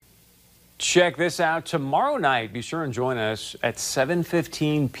Check this out tomorrow night. Be sure and join us at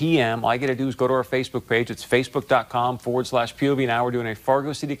 7:15 p.m. All you got to do is go to our Facebook page. It's facebook.com/POV. Now we're doing a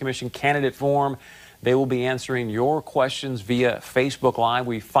Fargo City Commission candidate forum. They will be answering your questions via Facebook Live.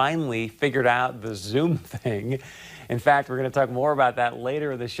 We finally figured out the Zoom thing. In fact, we're going to talk more about that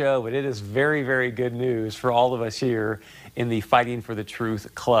later in the show, but it is very, very good news for all of us here in the Fighting for the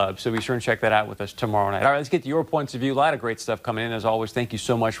Truth Club. So be sure and check that out with us tomorrow night. All right, let's get to your points of view. A lot of great stuff coming in. As always, thank you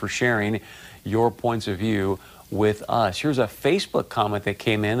so much for sharing your points of view with us. Here's a Facebook comment that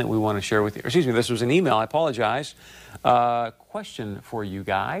came in that we want to share with you. Excuse me, this was an email. I apologize. Question for you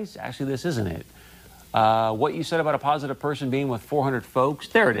guys. Actually, this isn't it. What you said about a positive person being with 400 folks,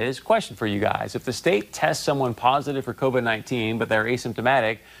 there it is. Question for you guys. If the state tests someone positive for COVID-19, but they're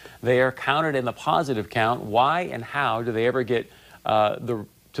asymptomatic, they are counted in the positive count. Why and how do they ever get to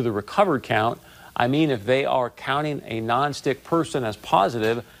the recovered count? I mean, if they are counting a non-stick person as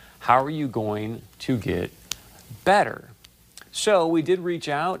positive, how are you going to get better? So we did reach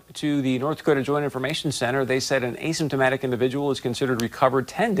out to the North Dakota Joint Information Center. They said an asymptomatic individual is considered recovered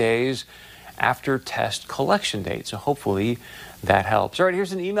 10 days after test collection date. So hopefully that helps. All right,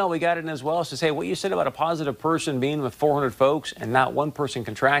 here's an email we got in as well. It says, hey, what you said about a positive person being with 400 folks and not one person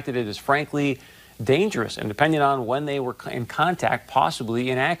contracted it is frankly dangerous. And depending on when they were in contact, possibly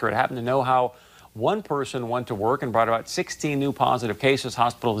inaccurate. I happen to know how one person went to work and brought about 16 new positive cases,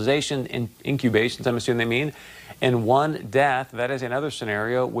 hospitalization, incubations, I'm assuming they mean, and one death. That is another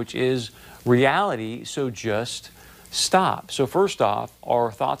scenario, which is reality. So just stop. So first off, our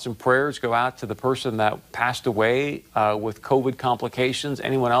thoughts and prayers go out to the person that passed away with COVID complications,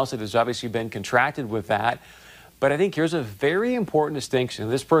 anyone else that has obviously been contracted with that. But I think here's a very important distinction.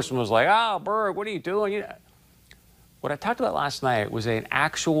 This person was like, oh, Berg, what are you doing? What I talked about last night was an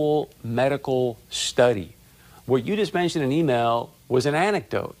actual medical study. What you just mentioned in an email was an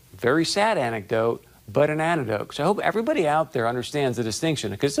anecdote, very sad anecdote, but an anecdote. So I hope everybody out there understands the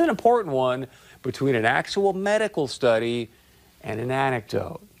distinction, because it's an important one between an actual medical study and an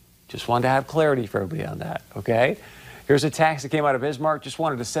anecdote. Just wanted to have clarity for everybody on that, okay? Here's a text that came out of Bismarck. Just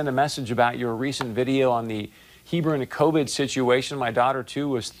wanted to send a message about your recent video on the Hebron COVID situation. My daughter, too,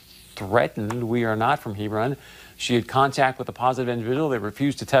 was threatened. We are not from Hebron. She had contact with a positive individual. They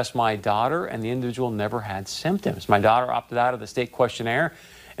refused to test my daughter, and the individual never had symptoms. My daughter opted out of the state questionnaire,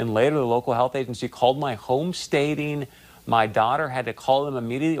 and later the local health agency called my home stating my daughter had to call them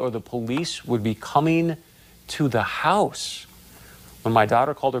immediately or the police would be coming to the house. When my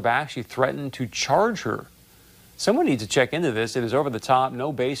daughter called her back, she threatened to charge her. Someone needs to check into this. It is over the top,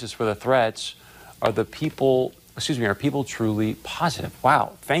 no basis for the threats. Are people truly positive?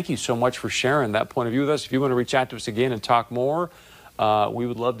 Wow. Thank you so much for sharing that point of view with us. If you want to reach out to us again and talk more, we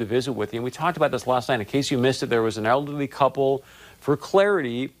would love to visit with you. And we talked about this last night. In case you missed it, there was an elderly couple. For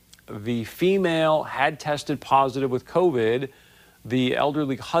clarity, the female had tested positive with COVID. The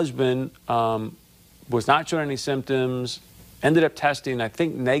elderly husband was not showing any symptoms, ended up testing, I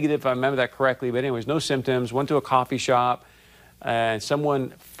think, negative, if I remember that correctly. But anyways, no symptoms, went to a coffee shop, and someone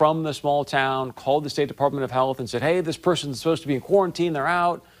from the small town called the State Department of Health and said, hey, this person's supposed to be in quarantine, they're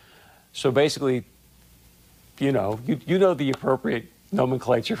out. So basically, you know the appropriate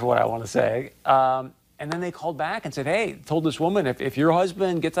nomenclature for what I want to say. And then they called back and said, hey, told this woman, if your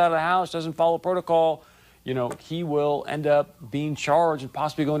husband gets out of the house, doesn't follow protocol, he will end up being charged and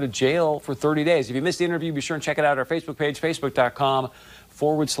possibly going to jail for 30 days. If you missed the interview, be sure and check it out on our Facebook page,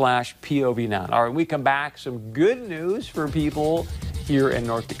 facebook.com/POV Now. All right, when we come back, some good news for people here in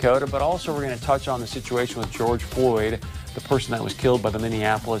North Dakota, but also we're going to touch on the situation with George Floyd, the person that was killed by the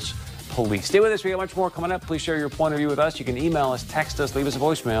Minneapolis police. Stay with us. We got much more coming up. Please share your point of view with us. You can email us, text us, leave us a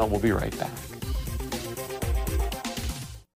voicemail. We'll be right back.